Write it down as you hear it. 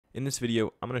In this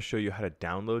video, I'm going to show you how to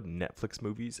download Netflix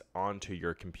movies onto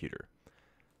your computer.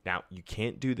 Now, you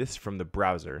can't do this from the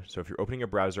browser, so if you're opening a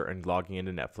browser and logging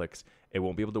into Netflix, it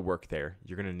won't be able to work there.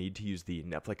 You're going to need to use the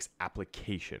Netflix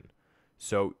application.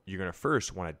 So you're going to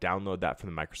first want to download that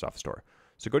from the Microsoft Store.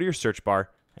 So go to your search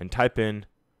bar and type in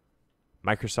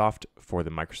Microsoft for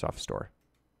the Microsoft Store.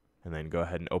 And then go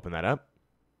ahead and open that up.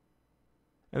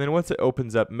 And then once it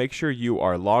opens up, make sure you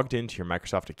are logged into your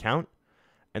Microsoft account.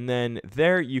 And then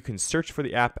there you can search for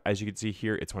the app. As you can see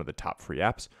here, it's one of the top free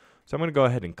apps. So I'm going to go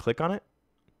ahead and click on it.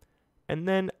 And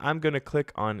then I'm going to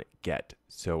click on Get.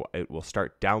 So it will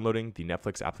start downloading the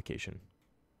Netflix application.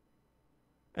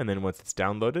 And then once it's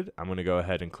downloaded, I'm going to go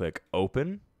ahead and click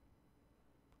Open.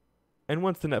 And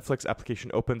once the Netflix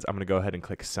application opens, I'm going to go ahead and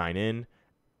click Sign In.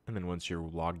 And then once you're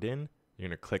logged in, you're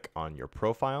going to click on your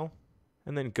profile.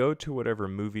 And then go to whatever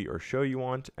movie or show you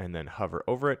want and then hover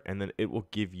over it. And then it will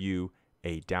give you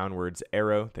a downwards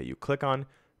arrow that you click on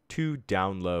to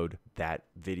download that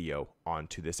video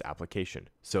onto this application.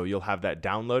 So you'll have that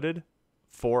downloaded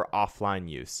for offline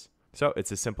use. So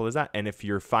it's as simple as that. And if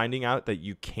you're finding out that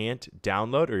you can't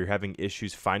download or you're having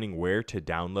issues finding where to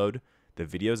download the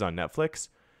videos on Netflix,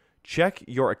 check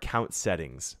your account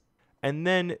settings. And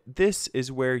then this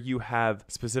is where you have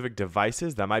specific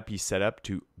devices that might be set up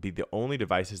to be the only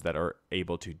devices that are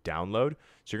able to download.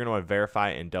 So you're going to want to verify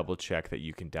and double check that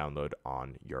you can download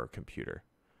on your computer.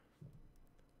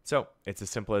 So it's as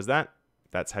simple as that.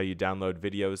 That's how you download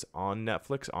videos on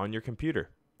Netflix on your computer.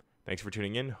 Thanks for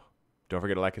tuning in. Don't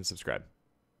forget to like and subscribe.